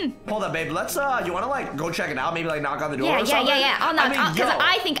eat. Hold up, babe. Let's, you want to, like, go check it out? Maybe, like, knock on the door or something? Yeah. I'll knock, because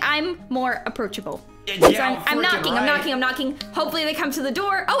I think I'm more approachable. Yeah, I'm knocking. Hopefully they come to the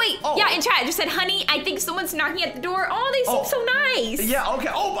door. Oh, wait. Yeah, in chat, it just said, honey, I think someone's knocking at the door. Oh, they seem so nice. Yeah, okay.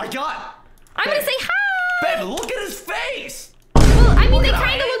 Oh, my God. I'm going to say hi. Babe, look at his face. Well, I mean, they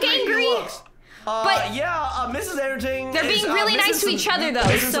kind of look angry. But yeah, Mrs. Arrington. They're being really nice to each other, though.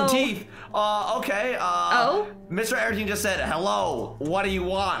 Some teeth. Okay. Mr. Arrington just said, hello. What do you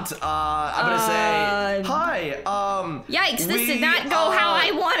want? I'm gonna say, hi. Yikes! This did not go how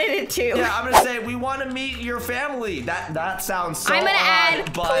I wanted it to. Yeah, I'm gonna say we want to meet your family. That sounds so. I'm gonna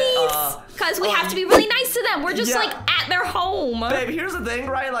add, please, because we have to be really nice to them. We're just like at their home. Babe, here's the thing,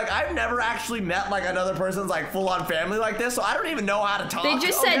 right? Like I've never actually met like another person's like full-on family like this, so I don't even know how to talk. They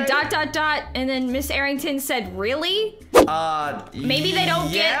just said ... and then Miss Arrington said, really? Maybe they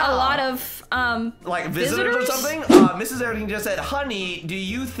don't get a lot of like visitors or something. Mrs. Arrington just said, honey, do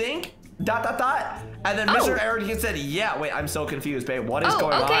you think ... And then Mr. Arrington said, yeah. Wait, I'm so confused, babe. What is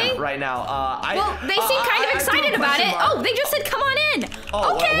going on right now? Well, they seem kind of excited about it. Oh, they just said, come on in.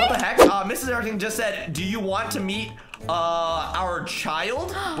 Oh, okay. What the heck? Mrs. Arrington just said, do you want to meet our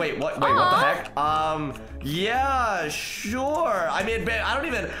child? Wait, what the heck? Yeah, sure. I mean, babe, I don't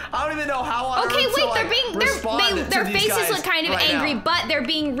even know how on earth to, their faces look kind of angry, but they're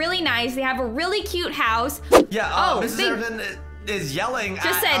being really nice. They have a really cute house. Yeah, Mrs. Arrington is yelling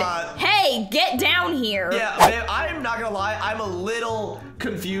said, hey, get down here. Yeah, babe, I'm not gonna lie, I'm a little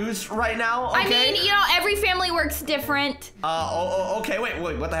confused right now, okay? I mean, you know, every family works different. Okay, wait,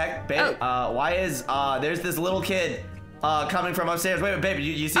 what the heck? Babe, why is, there's this little kid coming from upstairs. Wait, babe,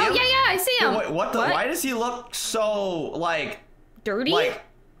 you see him? Oh, yeah, I see him. Wait, why does he look so, like... dirty? Like,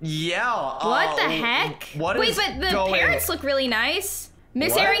 yeah. What the heck? But the parents look really nice.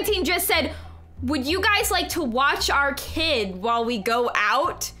 Miss Arrington just said, would you guys like to watch our kid while we go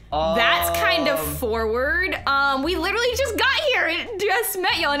out? That's kind of forward. We literally just got here and just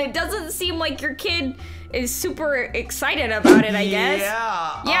met you, and it doesn't seem like your kid is super excited about it, I guess.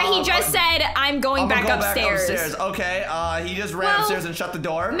 Yeah, he just said, I'm going back upstairs. Okay, he just ran upstairs and shut the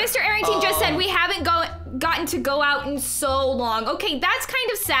door. Mr. Arrington just said we haven't gotten to go out in so long. Okay, that's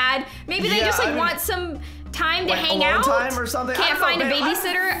kind of sad. Maybe they just like want some time to hang out. Time or something. Can't find a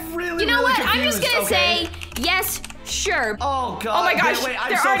babysitter. Really, you know what? Confused. I'm just gonna say yes. Sure. Oh God. Oh my gosh. Wait,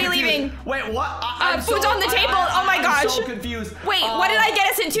 they're already leaving. Wait, what? Food's on the table. Oh my gosh. I'm so confused. Wait, what did I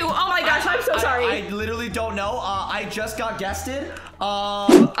get us into? Oh my gosh, I'm so sorry. I literally don't know. I just got guested.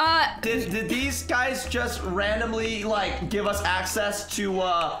 Did these guys just randomly like give us access to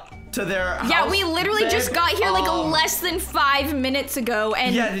their house? Yeah, we literally just got here like less than 5 minutes ago,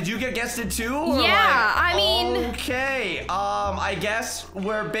 and yeah, did you get guested too? Or yeah, I mean, okay. I guess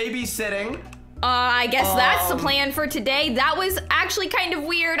we're babysitting. I guess that's the plan for today. That was actually kind of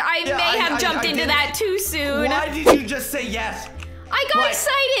weird. I may have jumped into that too soon. Why did you just say yes? I got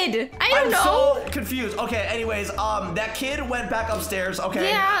excited. I don't know. I'm so confused. Okay, anyways, that kid went back upstairs, okay?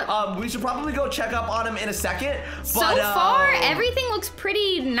 Yeah. We should probably go check up on him in a second. But, so far, everything looks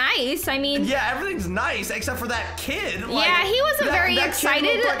pretty nice. I mean... yeah, everything's nice, except for that kid. Like, yeah, he wasn't very excited.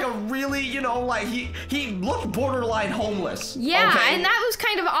 That kid looked like a really, you know, like, he looked borderline homeless. Yeah, and that was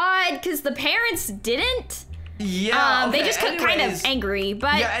kind of odd, because the parents didn't. Yeah, okay, they just got kind of angry,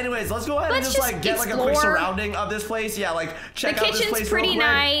 but yeah. Anyways, let's go ahead and just like get like a quick surrounding of this place. Yeah, like check out this place. The kitchen's pretty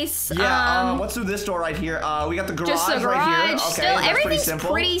nice. Yeah. What's through this door right here? We got the garage, just the garage right here. Okay, still, that's everything's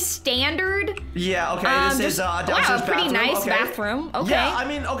pretty standard. Yeah. Okay. This is downstairs pretty bathroom. nice Okay. bathroom. Okay. Yeah. I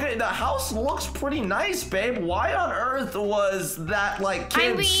mean, okay. The house looks pretty nice, babe. Why on earth was that like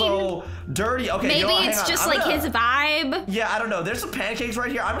kid so dirty? Okay. Maybe it's just like his vibe. Yeah. I don't know. There's some pancakes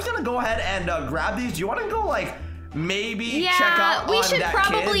right here. I'm just gonna go ahead and grab these. Do you want to go like? Maybe check out on that kid. We should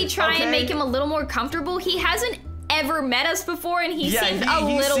probably try and make him a little more comfortable. He hasn't ever met us before, and he seemed a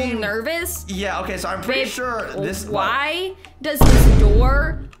little nervous. Yeah, okay, so I'm pretty sure this... Why does this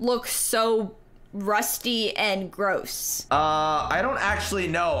door look so rusty and gross? I don't actually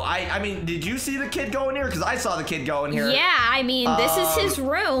know. I mean, did you see the kid go in here? Because I saw the kid go in here. Yeah, I mean, this is his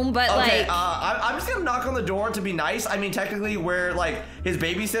room, but okay, I'm just gonna knock on the door to be nice. I mean, technically, we're like his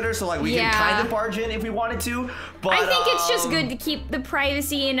babysitter, so like we can kind of barge in if we wanted to. But I think it's just good to keep the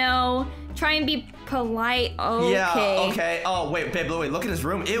privacy, you know. Try and be polite. Okay. Yeah, okay. Oh, wait, babe, wait, look at his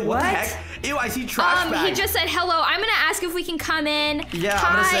room. Ew, what the heck? Ew, I see trash bags. He just said hello. I'm gonna ask if we can come in. Yeah, hi,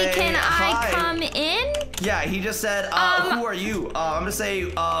 I'm gonna say, can I come in? Yeah, he just said, who are you? I'm gonna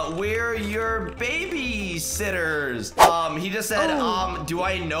say, we're your babysitters. He just said, do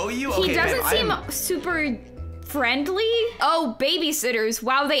I know you? He doesn't seem super friendly. Oh, babysitters.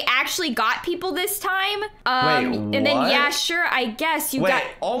 Wow, they actually got people this time. Wait, what? And then, yeah, sure, I guess you got...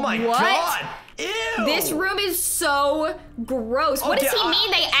 Oh my God. Ew. This room is so gross. What does he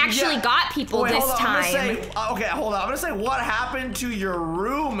mean they actually got people this time? Okay, hold on. I'm gonna say, what happened to your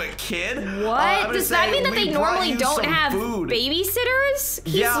room, kid? What? Does that mean that they normally don't have babysitters?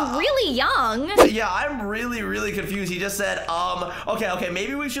 He's really young. Yeah, I'm really, really confused. He just said, okay,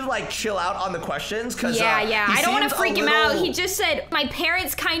 maybe we should like chill out on the questions, because I don't want to freak him out. He just said, my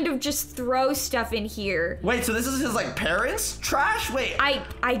parents kind of just throw stuff in here. Wait, so this is his like parents' trash? Wait.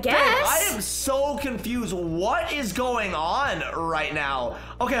 I guess. Babe, I am so confused. What is going on right now?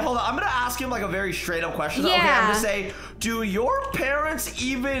 Okay, hold on. I'm gonna ask him like a very straight up question. Yeah. Okay, I'm gonna say, do your parents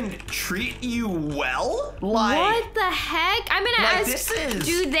even treat you well? Like, what the heck? I'm gonna ask,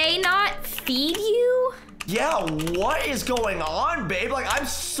 do they not feed you? Yeah, what is going on, babe? Like, I'm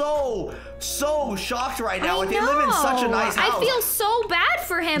so shocked right now. Like, they live in such a nice house. I feel so bad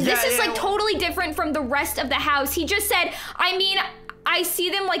for him. This is like totally different from the rest of the house. He just said, I mean, I see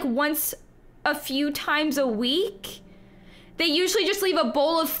them like once a few times a week. They usually just leave a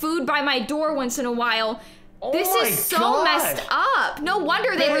bowl of food by my door once in a while. This is so messed up. No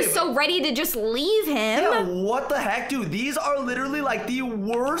wonder they were so ready to just leave him. Yeah, what the heck, dude? These are literally like the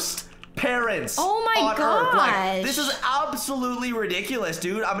worst parents on Earth. Like, this is absolutely ridiculous,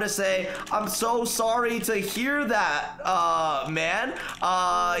 dude. I'm gonna say, I'm so sorry to hear that, man.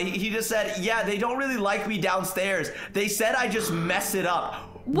 He just said, yeah, they don't really like me downstairs. They said I just messed it up.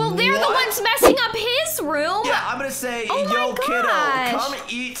 Well, they're the ones messing up his room. Yeah, I'm gonna say, yo, kiddo, come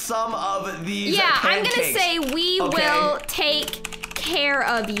eat some of these pancakes. I'm gonna say we will take care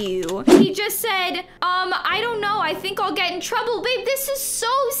of you. He just said, I don't know. I think I'll get in trouble. Babe, this is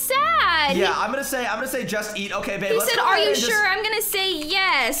so sad. Yeah, I'm gonna say just eat. Okay, babe. He said, are you sure? I'm gonna say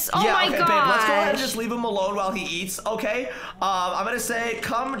yes. Oh my gosh. Babe, let's go ahead and just leave him alone while he eats, okay? I'm gonna say,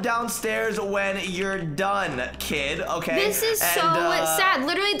 come downstairs when you're done, kid, okay? This is so sad.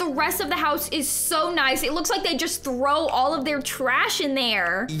 Literally, the rest of the house is so nice. It looks like they just throw all of their trash in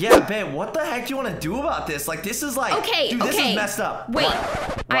there. Yeah, babe, what the heck do you want to do about this? Like, this is like, dude, this is messed up. Wait,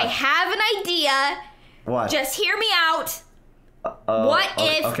 I have an idea. What? Just hear me out. What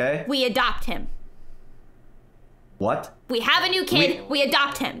if we adopt him? What? We have a new kid, we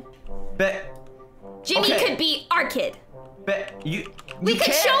adopt him. Jimmy could be our kid. We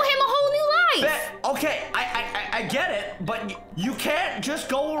could show him a whole new life. Okay, I get it, but you can't just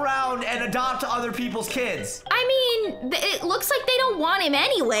go around and adopt other people's kids. I mean, it looks like they don't want him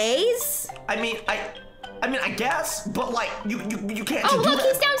anyways. I mean, I guess, but like, you can't just do that.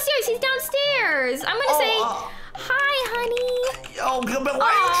 He's downstairs, he's downstairs. I'm gonna say, hi, honey. Oh, but why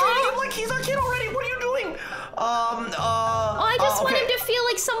are you treating him like he's our kid already? What are you doing? I just want him to feel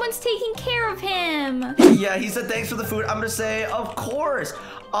like someone's taking care of him. Yeah, he said thanks for the food. I'm gonna say, of course.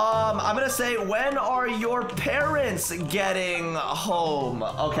 I'm gonna say, when are your parents getting home?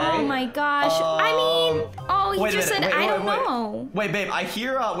 Okay. Oh my gosh. He just said, I don't know. Wait, babe, I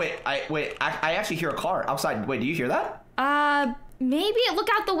hear, I actually hear a car outside. Wait, do you hear that? Maybe look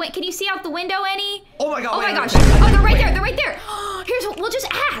out the window. Can you see out the window any? Oh my god. Oh my gosh. They're right there. They're right there. We'll just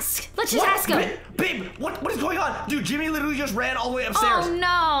ask. Let's just ask him. Babe, what is going on? Dude, Jimmy literally just ran all the way upstairs. Oh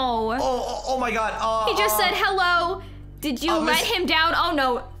no. Oh my god. He just said hello. Did you let him down? Oh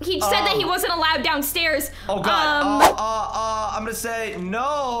no, he said that he wasn't allowed downstairs. Oh God. I'm gonna say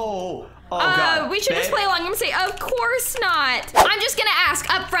no. Oh God. We should just play along. I'm gonna say, of course not. I'm just gonna ask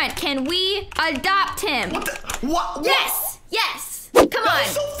up front, can we adopt him? What? Yes, yes. Come on.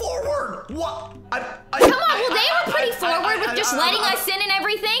 So forward. What? Come on, well they were pretty forward with just letting us in and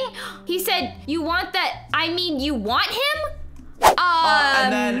everything. He said, you want that, I mean, you want him?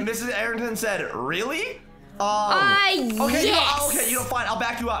 And then Mrs. Arrington said, really? Okay, yes. Okay, fine. I'll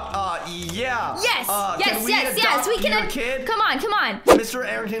back you up. Yeah. Yes, yes. We can. Your kid? Come on. Mr.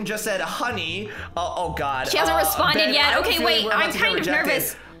 Arrington just said, honey. Oh God. She hasn't responded babe, yet. Okay, wait. I'm kind of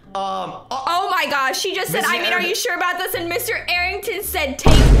nervous. Oh my gosh, she just said, are you sure about this? And Mr. Arrington said,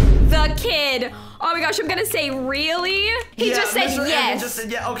 take the kid. Oh my gosh, I'm gonna say, really? He just said Mr. yes. Just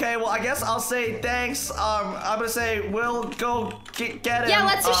said, yeah, okay, well, I guess I'll say thanks. I'm gonna say, we'll go get him. Yeah,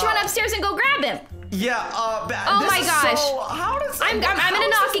 let's just run upstairs and go grab him. Yeah, oh my gosh. So, how does I'm gonna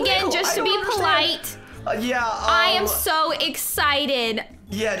knock again just to be polite. I am so excited.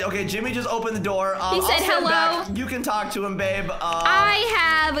 Yeah, okay, Jimmy just opened the door. He said hello. Back. You can talk to him, babe. I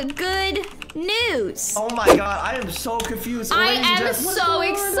have good news. Oh my God, I am so confused. I am so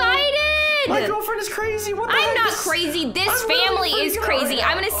excited. My girlfriend is crazy. What the I'm not crazy. This family is crazy.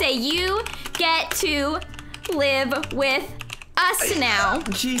 I'm gonna say you get to live with us now.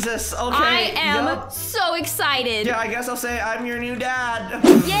 Jesus, okay. I am so excited. Yeah, I guess I'll say I'm your new dad.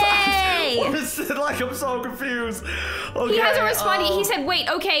 Yay! What is it? Like, I'm so confused. Okay, he hasn't responded. He said, wait,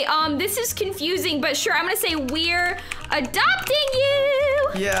 okay, this is confusing, but sure, I'm gonna say we're adopting you.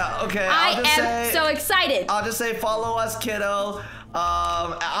 Yeah, okay. I am so excited. I'll just say follow us, kiddo.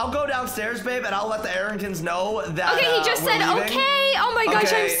 I'll go downstairs, babe, and I'll let the Arringtons know that. Okay, he just said leaving. Okay. Oh my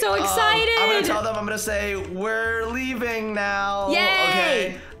gosh, I'm so excited. I'm gonna tell them. I'm gonna say we're leaving now. Yay!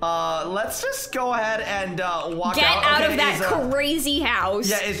 Okay. Let's just go ahead and walk Get out. out of that crazy house.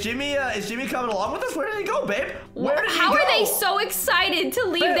 Yeah, is Jimmy coming along with us? Where did he go, babe? Where did he go? How are they so excited to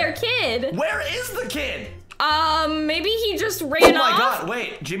leave their kid? Where is the kid? Maybe he just ran off. Oh my God!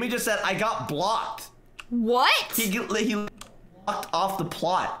 Wait, Jimmy just said I got blocked. What? He blocked off the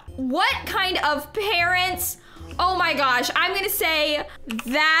plot. What kind of parents? Oh my gosh, I'm gonna say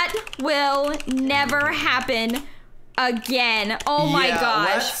that will never happen again. Oh my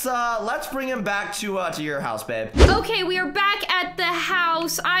gosh. Let's bring him back to your house, babe. Okay, we are back at the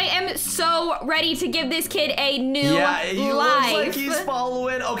house. I am so ready to give this kid a new life. He looks like he's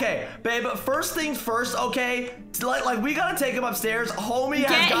following. Okay, babe, first things first, okay? Like we gotta take him upstairs. Homie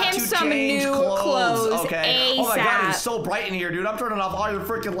has got to some change new clothes, okay? ASAP. Oh my God, it's so bright in here, dude. I'm turning off all your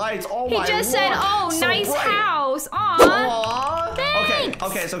freaking lights. Oh my God. He just said, oh, so nice bright. house. Aw. Aww. Thanks.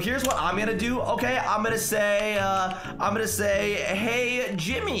 Okay, so here's what I'm gonna do, okay? I'm gonna say, hey,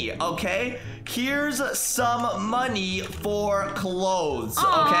 Jimmy, okay? Here's some money for clothes,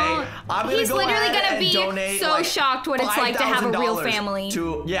 okay? He's literally gonna be so shocked what it's like to have a real family.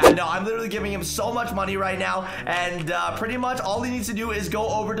 I'm literally giving him so much money right now, and pretty much all he needs to do is go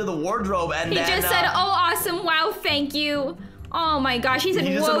over to the wardrobe and he just said, oh, awesome, wow, thank you. Oh my gosh, he said,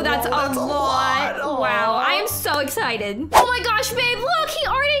 whoa, that's a lot. Wow, I am so excited. Oh my gosh, babe, look, he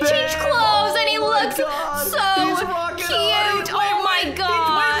already changed clothes and he looks so cute. Oh my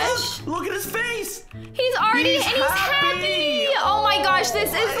gosh. Look at his face. He's already, and he's happy. Oh my gosh,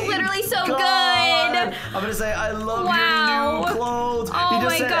 this is literally so good. I'm gonna say, I love your new clothes. Oh he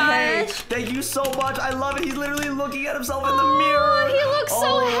just said, hey, gosh. thank you so much. I love it. He's literally looking at himself in the mirror. He looks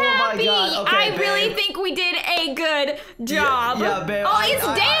so happy. My God. Okay, I really think we did a good job. Yeah, babe. Oh, he's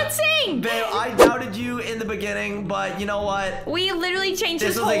dancing. Babe, I doubted you in the beginning, but you know what? We literally changed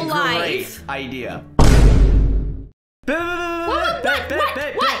his whole life. This was a great idea. What?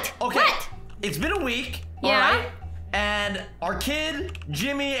 Okay. What? It's been a week, yeah? all right? And our kid,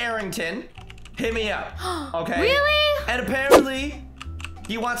 Jimmy Arrington, hit me up, okay? Really? And apparently,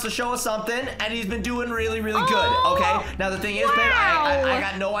 he wants to show us something, and he's been doing really, really good, okay? Now, the thing is, babe, I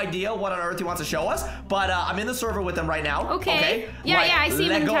got no idea what on earth he wants to show us, but I'm in the server with him right now, okay? Yeah, I see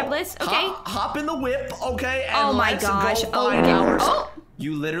him in the tab list, okay? Hop in the whip, okay? And let's go find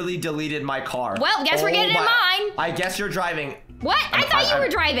You literally deleted my car. Well, guess we're getting in mine. I guess you're driving. What? I thought you were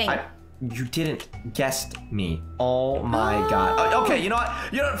driving. You didn't guess me. Oh my God. Okay, you know what?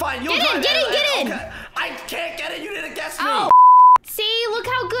 You know, fine. You'll get in. Okay. I can't get it. You didn't guess me. Oh. See, look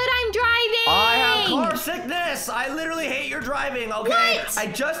how good I'm driving. I have car sickness. I literally hate your driving, okay?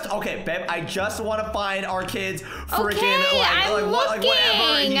 What? Okay, babe, I just want to find our kids freaking, okay, I'm looking.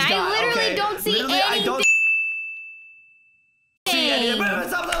 whatever he's got. I literally don't see anything.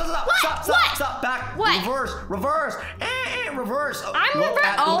 Stop, back, what? reverse, reverse. I'm Look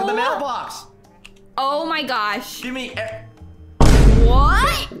at the mailbox. Oh my gosh. Give me.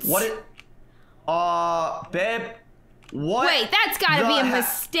 What? What? Babe. What? Wait, that's gotta be a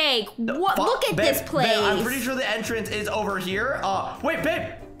mistake. What? Look at babe, this place. Babe, I'm pretty sure the entrance is over here. Wait,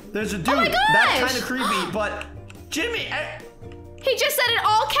 babe. There's a dude. Oh my gosh. That's kind of creepy, but Jimmy. He just said in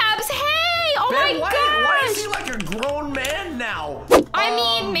all caps, hey! Oh babe, my gosh! Why is he like a grown man now? I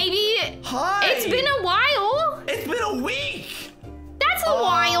mean, maybe hi. it's been a while. It's been a week. That's a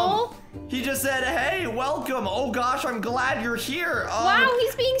while. He just said, hey, welcome. Oh gosh, I'm glad you're here. Wow,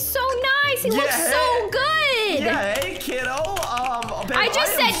 he's being so nice. He looks so good. Yeah, hey, kiddo. Babe, I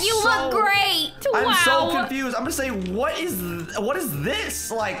just said you look great. I'm so confused. I'm gonna say, what is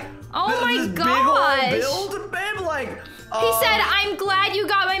this? Like, oh my this gosh. big old build, babe? Like, he said, I'm glad you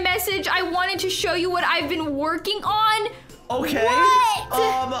got my message. I wanted to show you what I've been working on. Okay. What?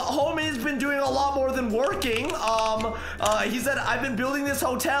 Homie's been doing a lot more than working. He said, I've been building this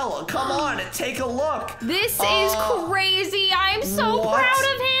hotel. Come on, take a look. This is crazy. I'm so proud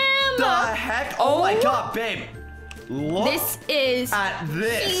of him. The heck? Oh my god, babe. Look this is at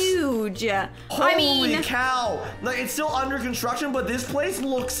this. Huge. Holy cow. Like, it's still under construction, but this place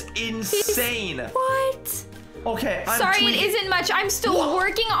looks insane. What? Okay, sorry, it isn't much. I'm still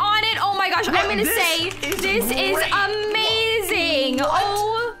working on it. Oh my gosh, I'm gonna say this is amazing. What?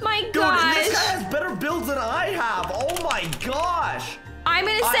 Oh my gosh. Dude, this guy has better builds than I have. Oh my gosh. I'm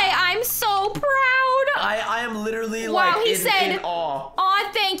gonna say I'm so proud. I am literally wow, like he said, in awe. Aw,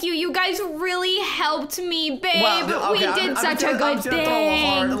 thank you. You guys really helped me, babe. Well, okay, we did such a good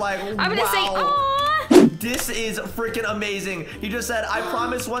thing. Like, I'm gonna say, aw. This is freaking amazing. He just said, I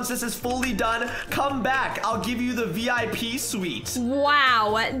promise once this is fully done, come back. I'll give you the VIP suite.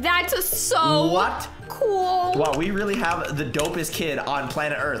 Wow, that's so cool. Wow, we really have the dopest kid on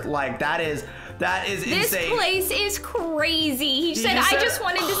planet Earth. Like, that is insane. This place is crazy. He said, I just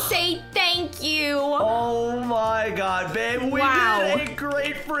wanted to say thank you. Oh my god, babe. We did a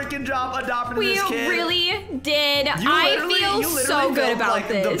great freaking job adopting this kid. We really did. I feel so good about like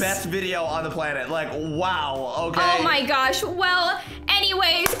this. The best video on the planet. Like, wow, okay. Oh my gosh. Well,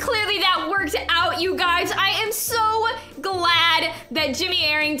 anyways, clearly that worked out, you guys. I am so glad that Jimmy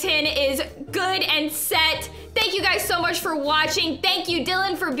Arrington is good and set. Thank you guys so much for watching. Thank you,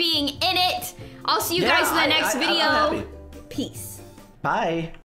 Dylan, for being in it. I'll see you guys in the next video. I'm happy. Peace. Bye.